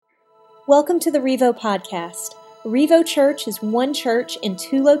Welcome to the Revo Podcast. Revo Church is one church in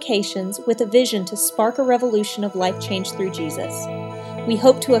two locations with a vision to spark a revolution of life change through Jesus. We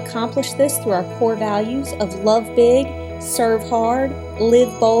hope to accomplish this through our core values of love big, serve hard,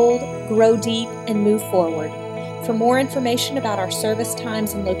 live bold, grow deep, and move forward. For more information about our service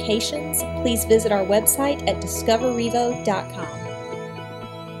times and locations, please visit our website at discoverrevo.com.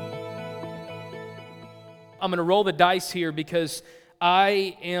 I'm going to roll the dice here because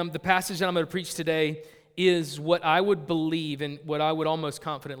the passage that I'm going to preach today is what I would believe and what I would almost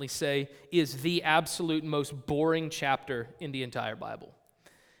confidently say is the absolute most boring chapter in the entire Bible.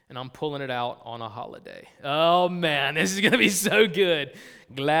 And I'm pulling it out on a holiday. Oh man, this is going to be so good.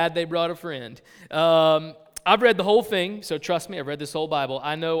 Glad they brought a friend. I've read the whole thing, so trust me, I've read this whole Bible.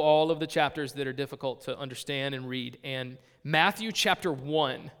 I know all of the chapters that are difficult to understand and read. And Matthew chapter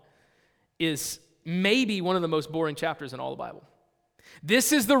 1 is maybe one of the most boring chapters in all the Bible.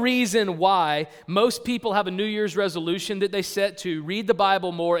 This is the reason why most people have a New Year's resolution that they set to read the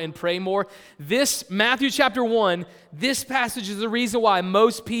Bible more and pray more. This Matthew chapter 1, this passage is the reason why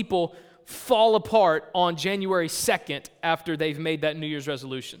most people fall apart on January 2nd after they've made that New Year's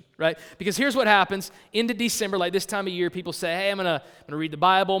resolution, right? Because here's what happens. Into December, like this time of year, people say, hey, I'm gonna read the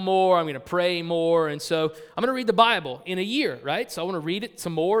Bible more, I'm gonna pray more, and so I'm gonna read the Bible in a year, right? So I wanna read it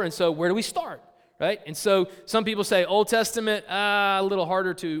some more, and so where do we start? Right? And so some people say Old Testament, a little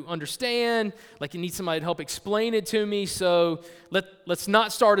harder to understand, like you need somebody to help explain it to me, so let's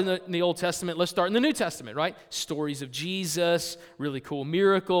not start in the Old Testament, let's start in the New Testament, right? Stories of Jesus, really cool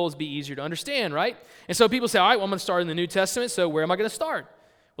miracles, be easier to understand, right? And so people say, all right, well, I'm going to start in the New Testament, so where am I going to start?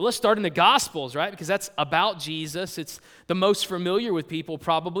 Well, let's start in the Gospels, right? Because that's about Jesus. It's the most familiar with people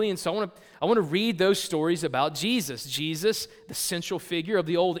probably, and so I want to read those stories about Jesus. Jesus, the central figure of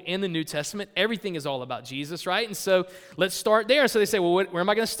the Old and the New Testament. Everything is all about Jesus, right? And so let's start there. So they say, well, where am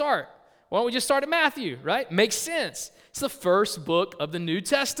I going to start? Why don't we just start at Matthew, right? Makes sense. It's the first book of the New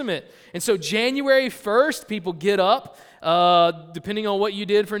Testament. And so January 1st, people get up. Depending on what you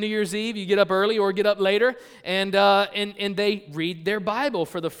did for New Year's Eve, you get up early or get up later, and they read their Bible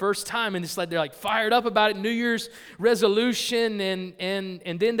for the first time, and it's like they're like fired up about it, New Year's resolution,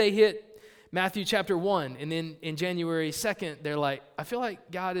 and then they hit Matthew chapter 1, and then in January 2nd, they're like, I feel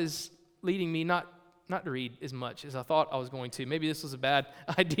like God is leading me not to read as much as I thought I was going to. Maybe this was a bad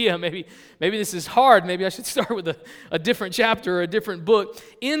idea. Maybe this is hard. Maybe I should start with a different chapter or a different book.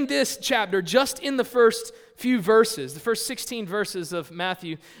 In this chapter, just in the first few verses, the first 16 verses of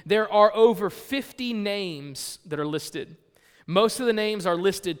Matthew, there are over 50 names that are listed. Most of the names are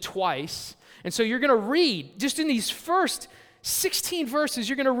listed twice. And so you're going to read, just in these first 16 verses,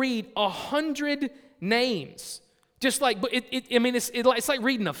 you're going to read 100 names. Just like, it's like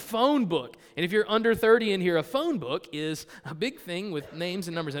reading a phone book. And if you're under 30 in here, a phone book is a big thing with names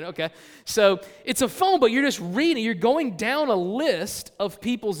and numbers in it. Okay, so it's a phone book. You're just reading. You're going down a list of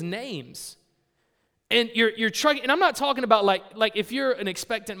people's names. And you're trying, and I'm not talking about like if you're an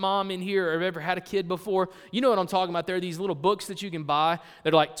expectant mom in here or have ever had a kid before, you know what I'm talking about. There are these little books that you can buy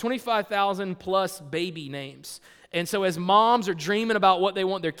that are like 25,000 plus baby names. And so as moms are dreaming about what they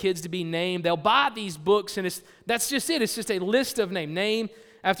want their kids to be named, they'll buy these books, and that's just it. It's just a list of name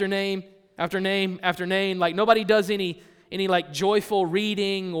after name after name after name. Like nobody does any like joyful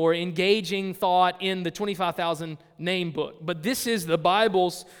reading or engaging thought in the 25,000 name book. But this is the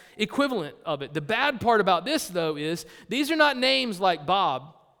Bible's equivalent of it. The bad part about this, though, is these are not names like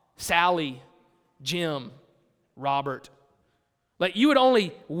Bob, Sally, Jim, Robert. Like you would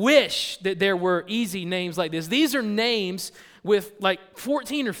only wish that there were easy names like this. These are names with like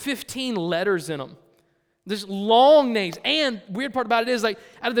 14 or 15 letters in them. There's long names. And weird part about it is like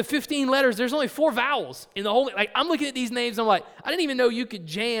out of the 15 letters, there's only 4 vowels in the whole thing. Like I'm looking at these names, I'm like, I didn't even know you could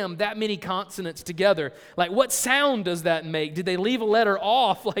jam that many consonants together. Like what sound does that make? Did they leave a letter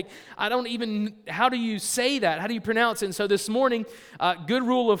off? Like how do you say that? How do you pronounce it? And so this morning, good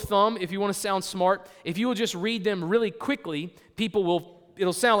rule of thumb, if you want to sound smart, if you will just read them really quickly,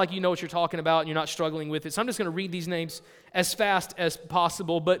 it'll sound like you know what you're talking about and you're not struggling with it. So I'm just going to read these names as fast as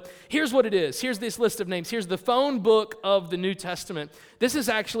possible. But here's what it is. Here's this list of names. Here's the phone book of the New Testament. This is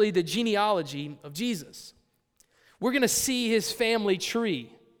actually the genealogy of Jesus. We're going to see his family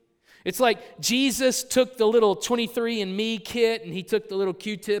tree. It's like Jesus took the little 23andMe kit and he took the little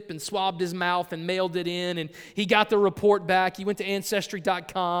Q-tip and swabbed his mouth and mailed it in, and he got the report back. He went to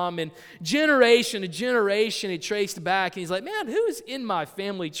Ancestry.com, and generation to generation he traced back, and he's like, man, who is in my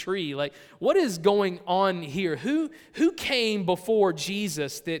family tree? Like, what is going on here? Who came before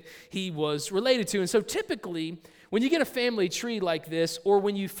Jesus that he was related to? And so typically, when you get a family tree like this, or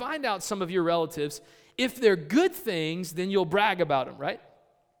when you find out some of your relatives, if they're good things, then you'll brag about them, right?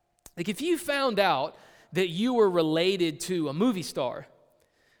 Like if you found out that you were related to a movie star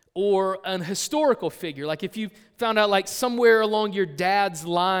or an historical figure, like if you found out like somewhere along your dad's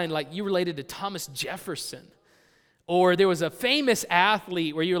line, like you related to Thomas Jefferson, or there was a famous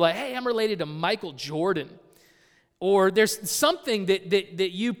athlete where you were like, hey, I'm related to Michael Jordan. Or there's something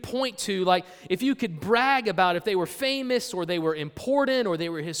that you point to, like if you could brag about if they were famous or they were important or they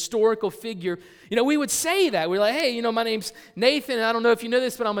were a historical figure, we would say that. We're like, hey, my name's Nathan, and I don't know if you know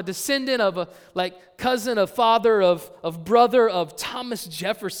this, but I'm a descendant of a cousin, of father, of brother of Thomas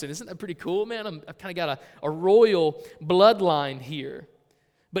Jefferson. Isn't that pretty cool, man? I've kind of got a royal bloodline here.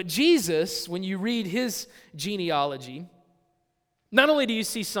 But Jesus, when you read his genealogy, not only do you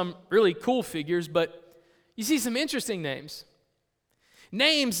see some really cool figures, but you see some interesting names.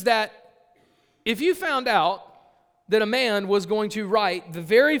 Names that if you found out that a man was going to write the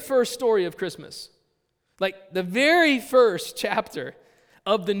very first story of Christmas, like the very first chapter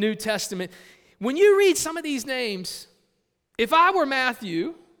of the New Testament, when you read some of these names, if I were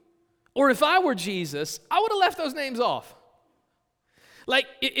Matthew or if I were Jesus, I would have left those names off. Like,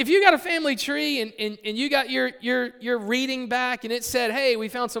 if you got a family tree and you got your reading back and it said, hey, we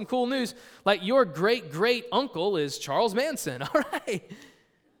found some cool news, like your great-great-uncle is Charles Manson, all right?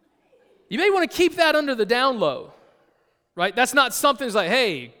 You may want to keep that under the down low, right? That's not something that's like,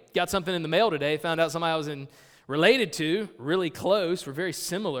 hey, got something in the mail today, found out somebody I was related to, really close, we're very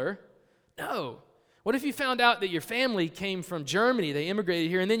similar. No. What if you found out that your family came from Germany, they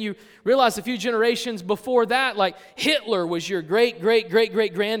immigrated here, and then you realized a few generations before that, like Hitler was your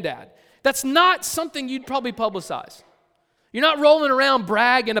great-great-great-great-granddad? That's not something you'd probably publicize. You're not rolling around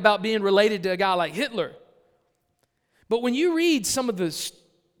bragging about being related to a guy like Hitler. But when you read some of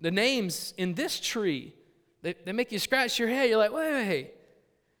the names in this tree, they make you scratch your head. You're like, wait,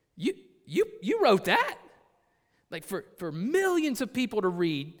 you wrote that? Like for millions of people to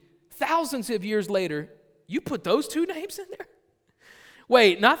read, thousands of years later, you put those two names in there?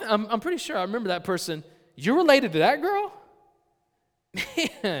 Wait, I'm pretty sure I remember that person. You're related to that girl?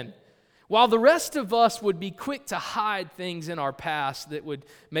 Man, while the rest of us would be quick to hide things in our past that would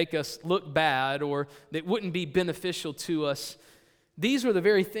make us look bad or that wouldn't be beneficial to us, these were the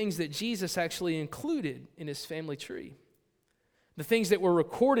very things that Jesus actually included in his family tree. The things that were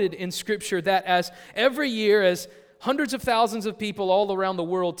recorded in Scripture that as every year, as hundreds of thousands of people all around the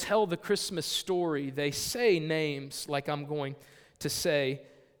world tell the Christmas story, they say names like I'm going to say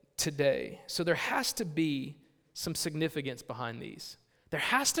today. So there has to be some significance behind these. There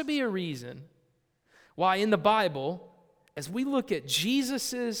has to be a reason why in the Bible, as we look at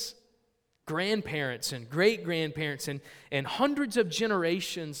Jesus's grandparents and great-grandparents and hundreds of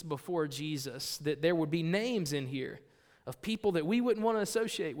generations before Jesus, that there would be names in here of people that we wouldn't want to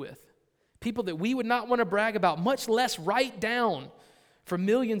associate with. People that we would not want to brag about, much less write down for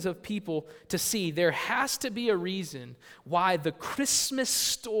millions of people to see. There has to be a reason why the Christmas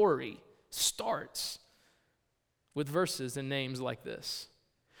story starts with verses and names like this.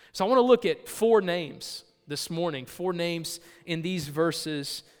 So I want to look at 4 names this morning, 4 names in these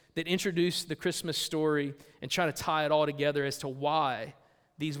verses that introduce the Christmas story and try to tie it all together as to why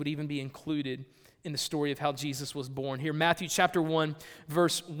these would even be included in the story of how Jesus was born. Here, Matthew chapter 1,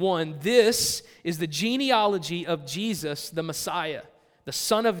 verse 1. This is the genealogy of Jesus, the Messiah, the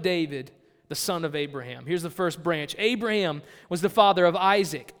son of David, the son of Abraham. Here's the first branch. Abraham was the father of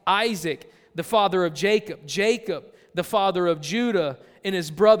Isaac. Isaac, the father of Jacob. Jacob, the father of Judah and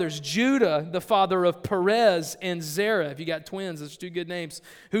his brothers. Judah, the father of Perez and Zerah. If you got twins, those are 2 good names.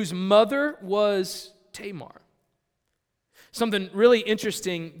 Whose mother was Tamar. Something really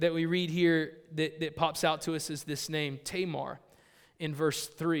interesting that we read here that pops out to us is this name, Tamar, in verse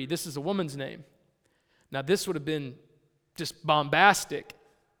 3. This is a woman's name. Now, this would have been just bombastic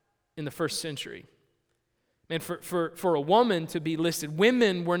in the first century. And for a woman to be listed,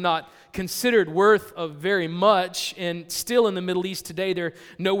 women were not considered worth of very much, and still in the Middle East today, they're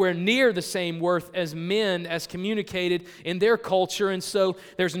nowhere near the same worth as men as communicated in their culture, and so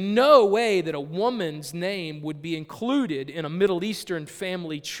there's no way that a woman's name would be included in a Middle Eastern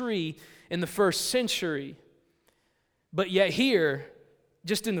family tree in the first century. But yet here,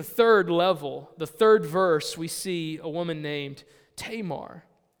 just in the 3rd level, the 3rd verse, we see a woman named Tamar.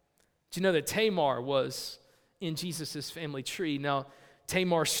 Do you know that Tamar was in Jesus' family tree? Now,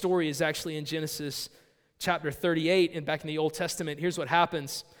 Tamar's story is actually in Genesis chapter 38, and back in the Old Testament. Here's what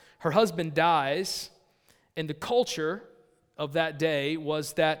happens. Her husband dies, and the culture of that day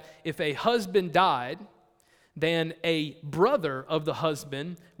was that if a husband died, then a brother of the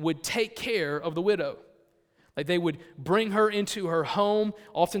husband would take care of the widow. Like they would bring her into her home.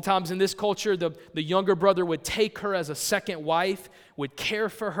 Oftentimes in this culture, the younger brother would take her as a second wife, would care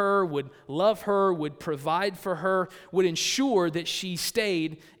for her, would love her, would provide for her, would ensure that she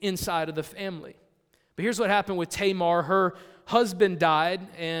stayed inside of the family. But here's what happened with Tamar. Her husband died,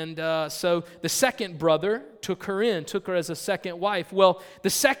 and so the second brother took her as a second wife. Well,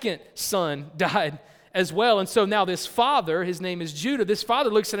 the second son died as well, and so now this father, his name is Judah, this father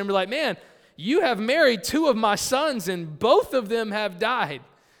looks at him and be like, man, you have married two of my sons, and both of them have died.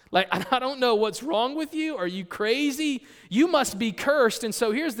 Like, I don't know what's wrong with you. Are you crazy? You must be cursed. And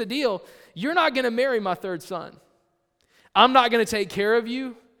so here's the deal. You're not going to marry my third son. I'm not going to take care of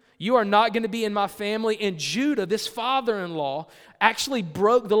you. You are not going to be in my family. And Judah, this father-in-law, actually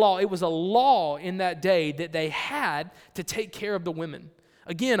broke the law. It was a law in that day that they had to take care of the women.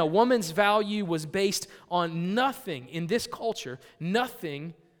 Again, a woman's value was based on nothing in this culture,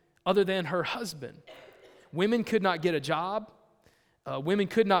 nothing other than her husband. Women could not get a job. Women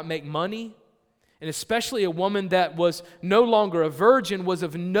could not make money. And especially a woman that was no longer a virgin was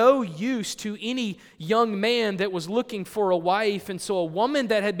of no use to any young man that was looking for a wife. And so a woman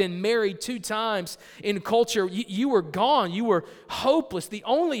that had been married 2 times in culture, you were gone. You were hopeless. The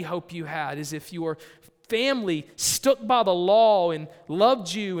only hope you had is if your family stuck by the law and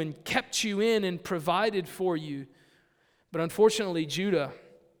loved you and kept you in and provided for you. But unfortunately, Judah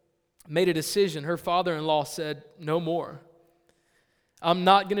made a decision. Her father-in-law said, no more. I'm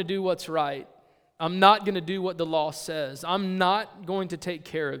not going to do what's right. I'm not going to do what the law says. I'm not going to take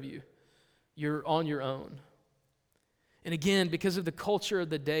care of you. You're on your own. And again, because of the culture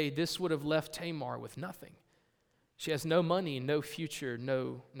of the day, this would have left Tamar with nothing. She has no money, no future,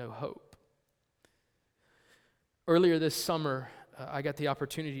 no hope. Earlier this summer, I got the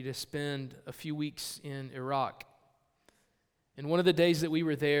opportunity to spend a few weeks in Iraq. And one of the days that we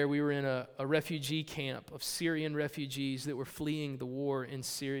were there, we were in a refugee camp of Syrian refugees that were fleeing the war in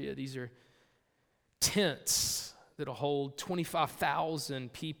Syria. These are tents that'll hold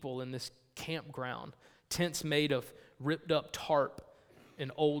 25,000 people in this campground. Tents made of ripped up tarp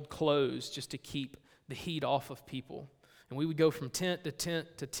and old clothes just to keep the heat off of people. And we would go from tent to tent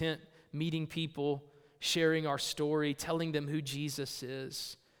to tent, meeting people, sharing our story, telling them who Jesus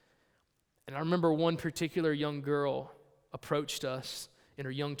is. And I remember one particular young girl approached us in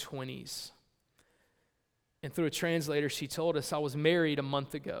her young 20s. And through a translator, she told us, I was married a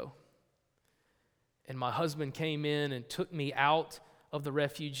month ago. And my husband came in and took me out of the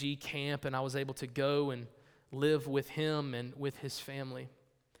refugee camp, and I was able to go and live with him and with his family.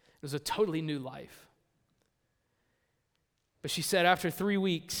 It was a totally new life. But she said after 3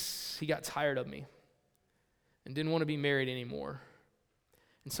 weeks, he got tired of me and didn't want to be married anymore.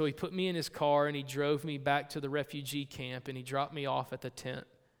 And so he put me in his car and he drove me back to the refugee camp and he dropped me off at the tent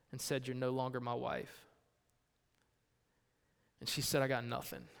and said, you're no longer my wife. And she said, I got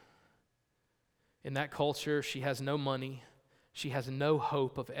nothing. In that culture, she has no money. She has no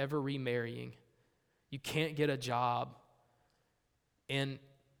hope of ever remarrying. You can't get a job. And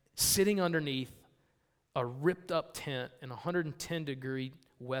sitting underneath a ripped up tent in 110-degree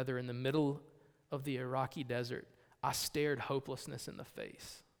weather in the middle of the Iraqi desert, I stared hopelessness in the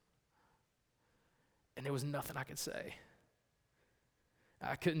face. And there was nothing I could say.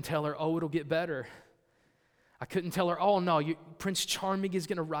 I couldn't tell her, oh, it'll get better. I couldn't tell her, oh, no, Prince Charming is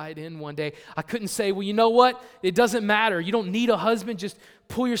going to ride in one day. I couldn't say, well, you know what? It doesn't matter. You don't need a husband. Just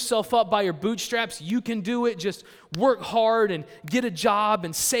pull yourself up by your bootstraps. You can do it. Just work hard and get a job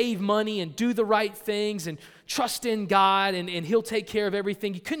and save money and do the right things and trust in God and He'll take care of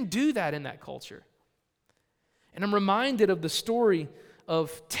everything. You couldn't do that in that culture. And I'm reminded of the story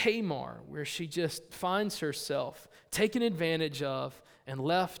of Tamar, where she just finds herself taken advantage of and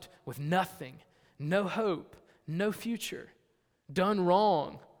left with nothing, no hope, no future, done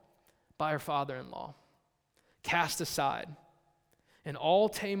wrong by her father-in-law, cast aside. And all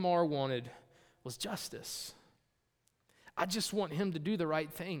Tamar wanted was justice. I just want him to do the right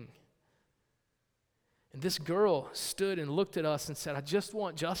thing. And this girl stood and looked at us and said, I just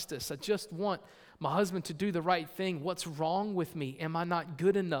want justice. I just want my husband to do the right thing. What's wrong with me? Am I not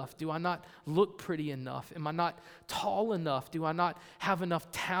good enough? Do I not look pretty enough? Am I not tall enough? Do I not have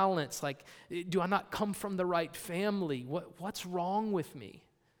enough talents? Like, do I not come from the right family? What's wrong with me?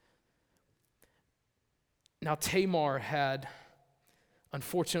 Now, Tamar had,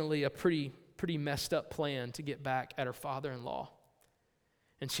 unfortunately, a pretty messed up plan to get back at her father-in-law.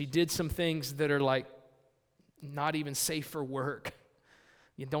 And she did some things that are like not even safe for work.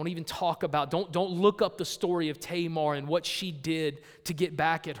 You don't even talk about, don't look up the story of Tamar and what she did to get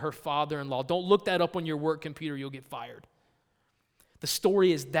back at her father-in-law. Don't look that up on your work computer, you'll get fired. The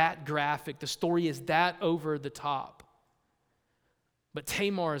story is that graphic. The story is that over the top. But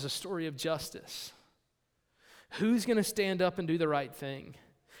Tamar is a story of justice. Who's going to stand up and do the right thing?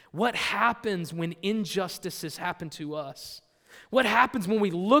 What happens when injustices happen to us? What happens when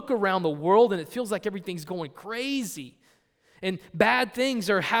we look around the world and it feels like everything's going crazy and bad things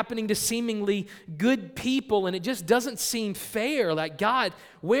are happening to seemingly good people and it just doesn't seem fair? Like, God,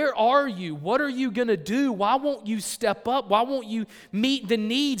 where are you? What are you going to do? Why won't you step up? Why won't you meet the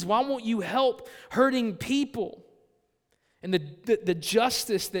needs? Why won't you help hurting people? And the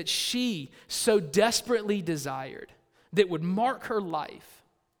justice that she so desperately desired, that would mark her life,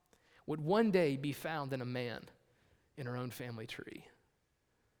 would one day be found in a man in her own family tree.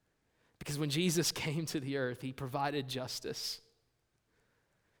 Because when Jesus came to the earth, he provided justice.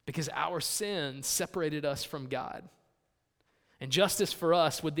 Because our sin separated us from God. And justice for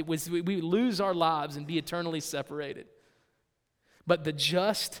us was we would lose our lives and be eternally separated. But the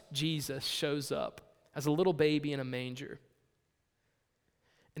just Jesus shows up as a little baby in a manger.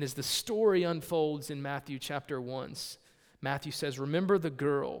 And as the story unfolds in Matthew chapter 1, Matthew says, remember the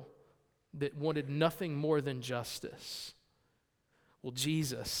girl that wanted nothing more than justice. Well,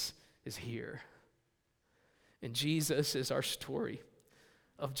 Jesus is here. And Jesus is our story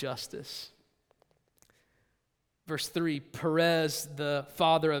of justice. Verse 3, Perez, the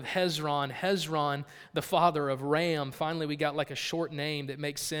father of Hezron. Hezron, the father of Ram. Finally, we got like a short name that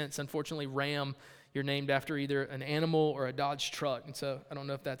makes sense. Unfortunately, Ram, you're named after either an animal or a Dodge truck. And so I don't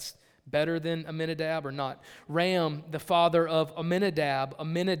know if that's better than Amminadab or not. Ram, the father of Amminadab.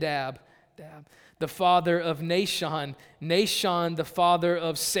 Amminadab, the father of Nahshon. Nahshon, the father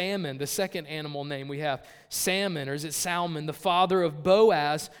of Salmon. The second animal name we have, Salmon, or is it Salmon? The father of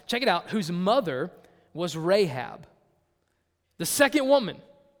Boaz. Check it out, whose mother was Rahab. The second woman.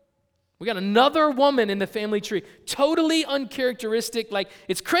 We got another woman in the family tree. Totally uncharacteristic. Like,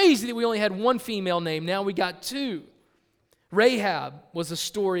 it's crazy that we only had one female name. Now we got two. Rahab was a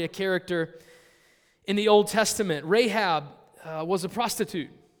story, a character in the Old Testament. Rahab was a prostitute.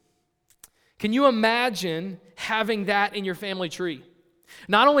 Can you imagine having that in your family tree?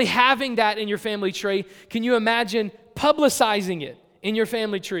 Not only having that in your family tree, can you imagine publicizing it in your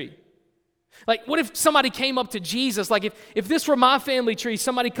family tree? Like, what if somebody came up to Jesus? Like, if this were my family tree,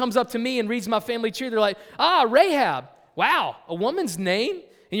 somebody comes up to me and reads my family tree, they're like, Rahab. Wow, a woman's name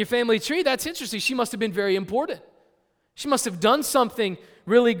in your family tree? That's interesting. She must have been very important. She must have done something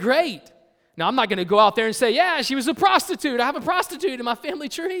really great. Now, I'm not going to go out there and say, yeah, she was a prostitute. I have a prostitute in my family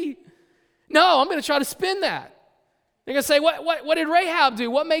tree. No, I'm going to try to spin that. They're going to say, what did Rahab do?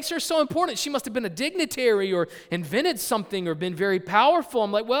 What makes her so important? She must have been a dignitary or invented something or been very powerful.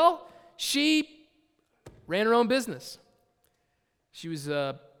 I'm like, well, she ran her own business.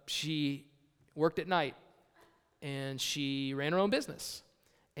 She worked at night, and she ran her own business.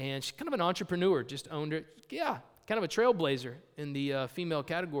 And she's kind of an entrepreneur, just owned it. Yeah, kind of a trailblazer in the female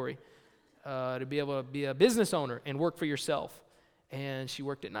category to be able to be a business owner and work for yourself. And she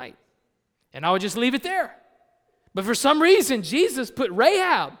worked at night. And I would just leave it there. But for some reason, Jesus put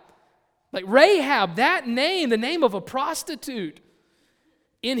Rahab, like Rahab, that name, the name of a prostitute,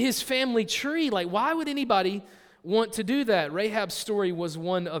 in his family tree. Like, why would anybody want to do that? Rahab's story was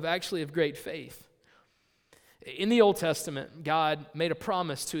one of great faith. In the Old Testament, God made a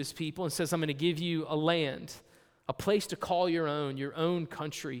promise to his people and says, I'm going to give you a land, a place to call your own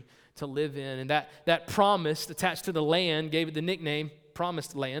country to live in. And that promise attached to the land gave it the nickname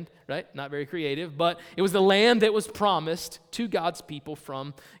Promised Land, right? Not very creative, but it was the land that was promised to God's people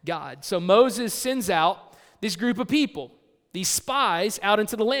from God. So Moses sends out this group of people, these spies, out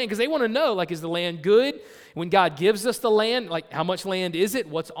into the land because they want to know, like, is the land good? When God gives us the land, like, how much land is it?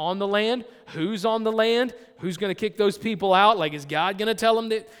 What's on the land? Who's on the land? Who's going to kick those people out? Like, is God going to tell them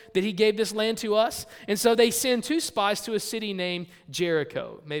that he gave this land to us? And so they send two spies to a city named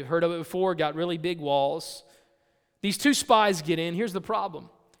Jericho. May have heard of it before, got really big walls. These two spies get in. Here's the problem.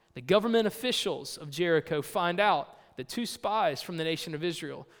 The government officials of Jericho find out that two spies from the nation of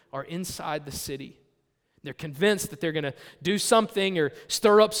Israel are inside the city. They're convinced that they're going to do something or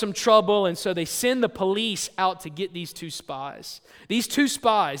stir up some trouble, and so they send the police out to get these two spies. These two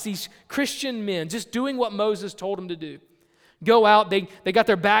spies, these Christian men, just doing what Moses told them to do. Go out, they got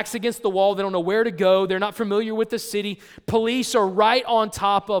their backs against the wall, they don't know where to go, they're not familiar with the city. Police are right on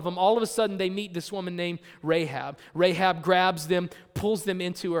top of them. All of a sudden, they meet this woman named Rahab. Rahab grabs them, pulls them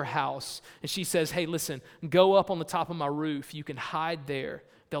into her house, and she says, hey, listen, go up on the top of my roof. You can hide there.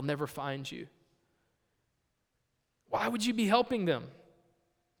 They'll never find you. Why would you be helping them?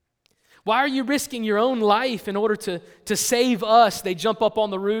 Why are you risking your own life in order to save us? They jump up on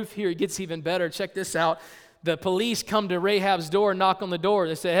the roof. Here, it gets even better. Check this out. the police come to Rahab's door and knock on the door.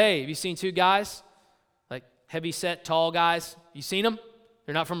 They say, hey, have you seen two guys? Like heavy-set, tall guys. You seen them?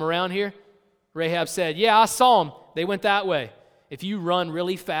 They're not from around here? Rahab said, yeah, I saw them. They went that way. If you run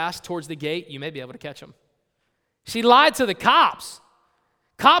really fast towards the gate, you may be able to catch them. She lied to the cops.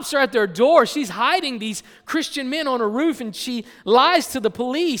 Cops are at their door. She's hiding these Christian men on a roof, and she lies to the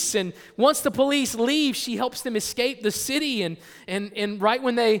police. And once the police leave, she helps them escape the city. And right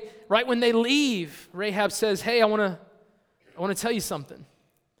when they leave, Rahab says, hey, I want to tell you something.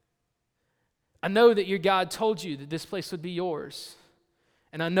 I know that your God told you that this place would be yours.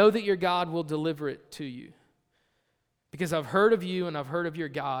 And I know that your God will deliver it to you. Because I've heard of you and I've heard of your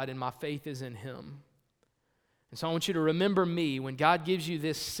God, and my faith is in him. And so I want you to remember me. When God gives you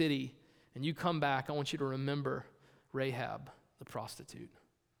this city and you come back, I want you to remember Rahab, the prostitute.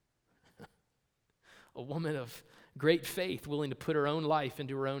 A woman of great faith, willing to put her own life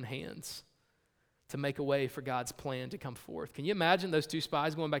into her own hands to make a way for God's plan to come forth. Can you imagine those two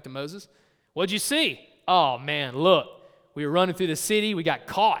spies going back to Moses? What'd you see? Oh man, look, we were running through the city. We got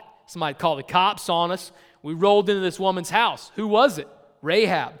caught. Somebody called the cops on us. We rolled into this woman's house. Who was it?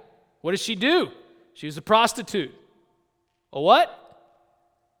 Rahab. What did she do? She was a prostitute. A what?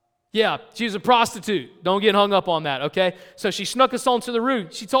 Yeah, she was a prostitute. Don't get hung up on that, okay? So she snuck us onto the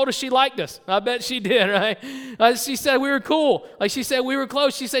roof. She told us she liked us. I bet she did, right? She said we were cool. Like she said we were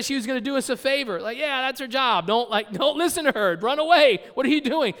close. She said she was going to do us a favor. Like, yeah, that's her job. Don't listen to her. Run away. What are you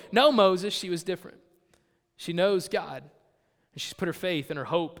doing? No, Moses, she was different. She knows God. And she's put her faith and her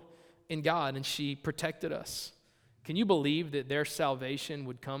hope in God, and she protected us. Can you believe that their salvation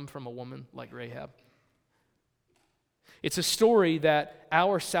would come from a woman like Rahab? It's a story that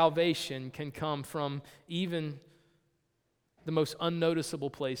our salvation can come from even the most unnoticeable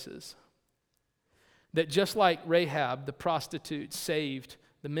places. That just like Rahab, the prostitute, saved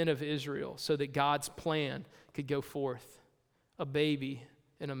the men of Israel so that God's plan could go forth, a baby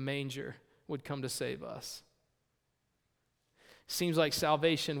in a manger would come to save us. Seems like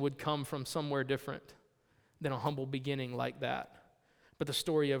salvation would come from somewhere different than a humble beginning like that. But the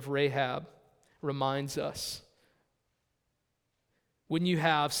story of Rahab reminds us, wouldn't you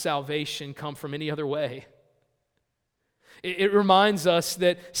have salvation come from any other way? It reminds us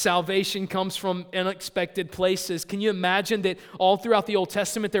that salvation comes from unexpected places. Can you imagine that all throughout the Old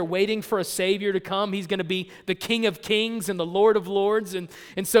Testament they're waiting for a Savior to come? He's going to be the King of Kings and the Lord of Lords. And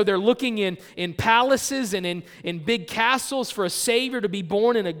so they're looking in palaces and in big castles for a Savior to be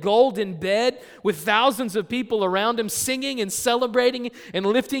born in a golden bed with thousands of people around him singing and celebrating and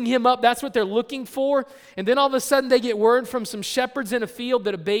lifting him up. That's what they're looking for. And then all of a sudden they get word from some shepherds in a field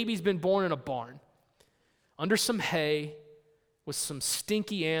that a baby's been born in a barn under some hay, with some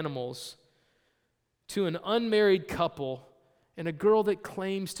stinky animals, to an unmarried couple and a girl that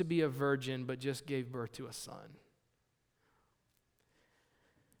claims to be a virgin but just gave birth to a son.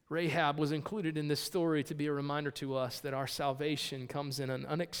 Rahab was included in this story to be a reminder to us that our salvation comes in an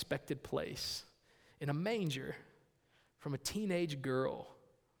unexpected place. In a manger, from a teenage girl,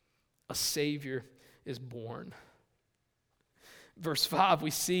 a Savior is born. Verse 5,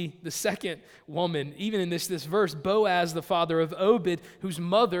 we see the second woman, even in this verse, Boaz, the father of Obed, whose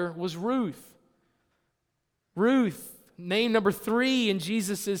mother was Ruth. Ruth, name number 3 in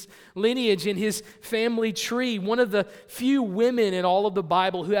Jesus' lineage, in his family tree, one of the few women in all of the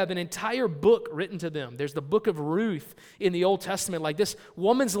Bible who have an entire book written to them. There's the book of Ruth in the Old Testament. Like, this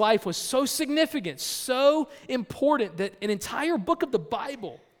woman's life was so significant, so important, that an entire book of the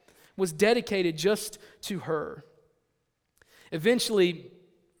Bible was dedicated just to her. Eventually,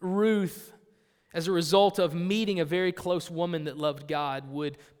 Ruth, as a result of meeting a very close woman that loved God,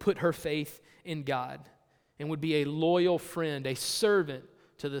 would put her faith in God and would be a loyal friend, a servant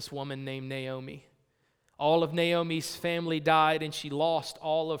to this woman named Naomi. All of Naomi's family died, and she lost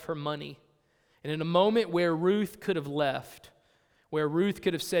all of her money. And in a moment where Ruth could have left, where Ruth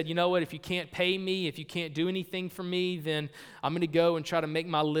could have said, you know what, if you can't pay me, if you can't do anything for me, then I'm going to go and try to make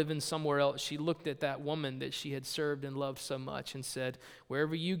my living somewhere else. She looked at that woman that she had served and loved so much and said,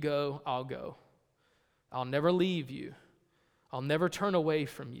 wherever you go, I'll go. I'll never leave you. I'll never turn away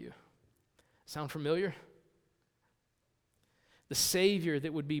from you. Sound familiar? The Savior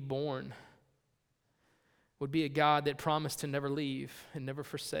that would be born would be a God that promised to never leave and never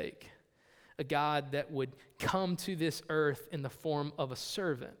forsake. A God that would come to this earth in the form of a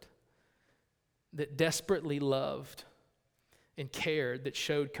servant that desperately loved and cared, that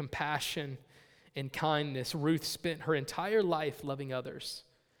showed compassion and kindness. Ruth spent her entire life loving others.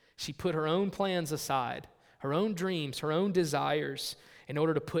 She put her own plans aside, her own dreams, her own desires, in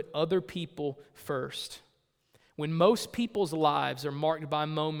order to put other people first. When most people's lives are marked by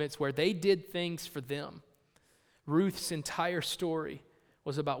moments where they did things for them, Ruth's entire story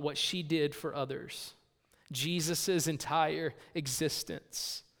was about what she did for others. Jesus' entire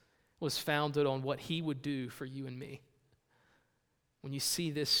existence was founded on what he would do for you and me. When you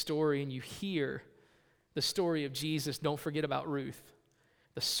see this story and you hear the story of Jesus, don't forget about Ruth,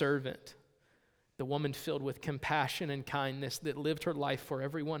 the servant, the woman filled with compassion and kindness that lived her life for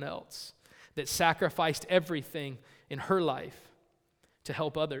everyone else, that sacrificed everything in her life to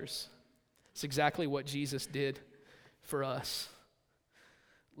help others. It's exactly what Jesus did for us.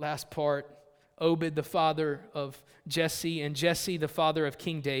 Last part, Obed, the father of Jesse, and Jesse, the father of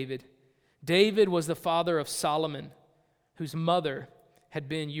King David. David was the father of Solomon, whose mother had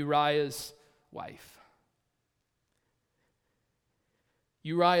been Uriah's wife.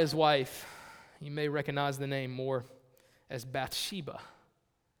 Uriah's wife, you may recognize the name more as Bathsheba.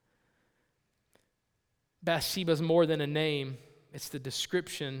 Bathsheba's more than a name, it's the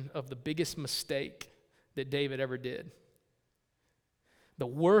description of the biggest mistake that David ever did. The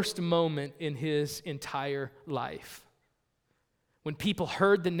worst moment in his entire life. When people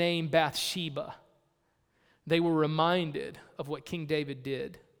heard the name Bathsheba, they were reminded of what King David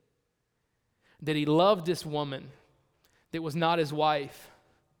did. That he loved this woman that was not his wife,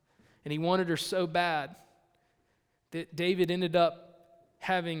 and he wanted her so bad that David ended up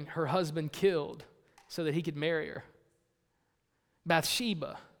having her husband killed so that he could marry her.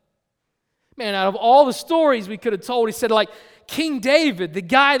 Bathsheba. Man, out of all the stories we could have told, he said, like, King David, the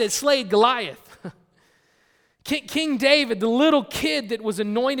guy that slayed Goliath. King David, the little kid that was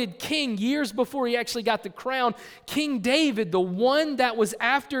anointed king years before he actually got the crown. King David, the one that was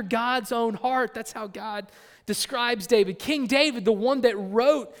after God's own heart. That's how God describes David. King David, the one that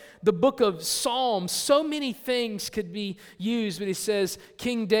wrote the book of Psalms. So many things could be used, but he says,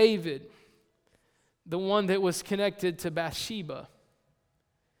 King David, the one that was connected to Bathsheba.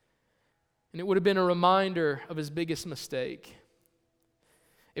 And it would have been a reminder of his biggest mistake.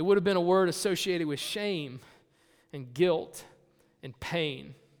 It would have been a word associated with shame and guilt and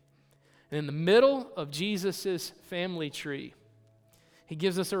pain. And in the middle of Jesus' family tree, he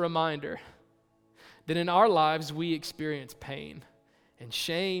gives us a reminder that in our lives we experience pain and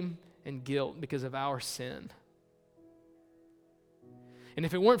shame and guilt because of our sin. And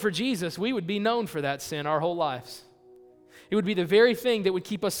if it weren't for Jesus, we would be known for that sin our whole lives. It would be the very thing that would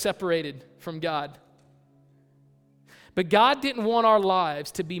keep us separated from God. But God didn't want our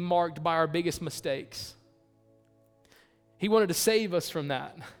lives to be marked by our biggest mistakes. He wanted to save us from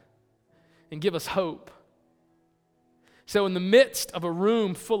that and give us hope. So in the midst of a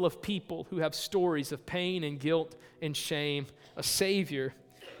room full of people who have stories of pain and guilt and shame, a Savior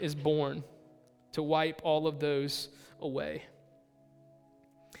is born to wipe all of those away.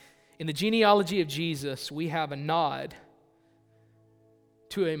 In the genealogy of Jesus, we have a nod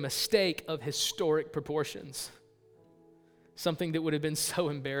to a mistake of historic proportions. Something that would have been so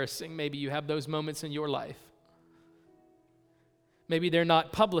embarrassing. Maybe you have those moments in your life. Maybe they're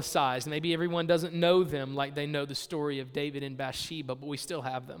not publicized. Maybe everyone doesn't know them like they know the story of David and Bathsheba, but we still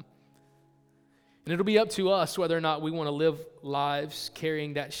have them. And it'll be up to us whether or not we want to live lives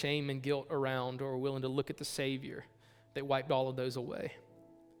carrying that shame and guilt around, or are willing to look at the Savior that wiped all of those away.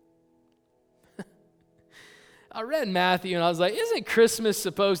 I read Matthew and I was like, isn't Christmas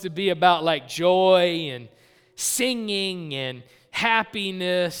supposed to be about like joy and singing and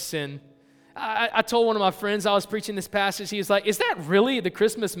happiness? And I told one of my friends I was preaching this passage, he was like, is that really the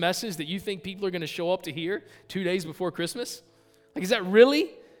Christmas message that you think people are going to show up to hear 2 days before Christmas? Like, is that really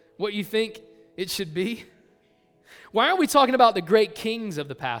what you think it should be? Why aren't we talking about the great kings of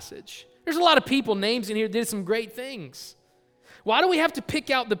the passage? There's a lot of people, names in here, did some great things. Why do we have to pick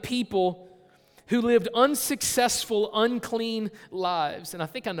out the people who lived unsuccessful, unclean lives? And I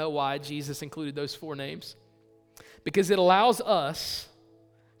think I know why Jesus included those 4 names. Because it allows us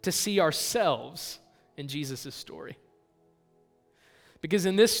to see ourselves in Jesus' story. Because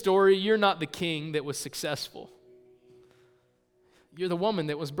in this story, you're not the king that was successful. You're the woman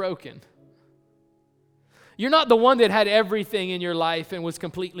that was broken. You're not the one that had everything in your life and was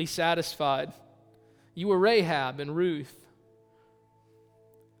completely satisfied. You were Rahab and Ruth.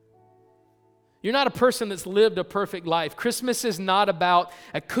 You're not a person that's lived a perfect life. Christmas is not about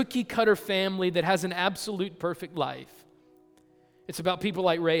a cookie-cutter family that has an absolute perfect life. It's about people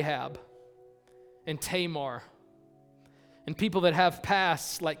like Rahab and Tamar and people that have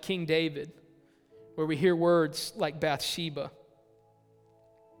pasts like King David, where we hear words like Bathsheba.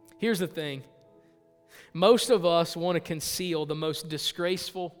 Here's the thing. Most of us want to conceal the most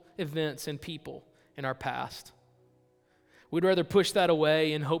disgraceful events and people in our past. We'd rather push that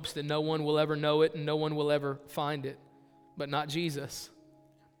away in hopes that no one will ever know it and no one will ever find it, but not Jesus.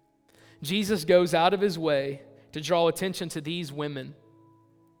 Jesus goes out of his way to draw attention to these women,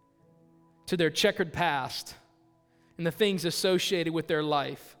 to their checkered past, and the things associated with their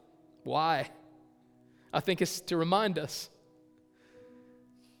life. Why? I think it's to remind us.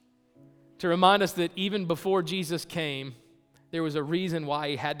 To remind us that even before Jesus came, there was a reason why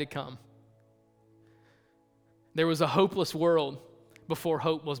he had to come. There was a hopeless world before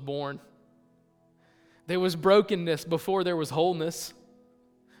hope was born. There was brokenness before there was wholeness.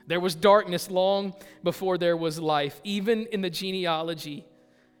 There was darkness long before there was life. Even in the genealogy,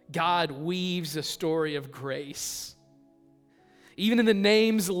 God weaves a story of grace. Even in the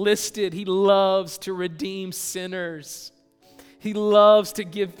names listed, he loves to redeem sinners. He loves to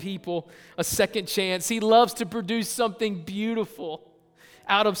give people a second chance. He loves to produce something beautiful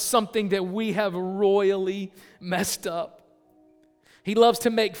out of something that we have royally messed up. He loves to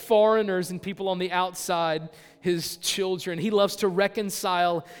make foreigners and people on the outside his children. He loves to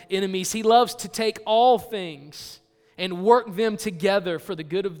reconcile enemies. He loves to take all things and work them together for the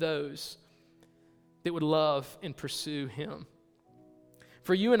good of those that would love and pursue him.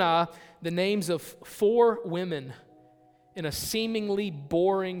 For you and I, the names of 4 women in a seemingly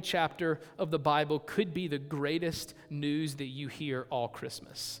boring chapter of the Bible could be the greatest news that you hear all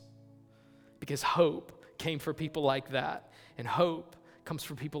Christmas. Because hope came for people like that, and hope comes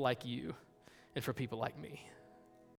for people like you and for people like me.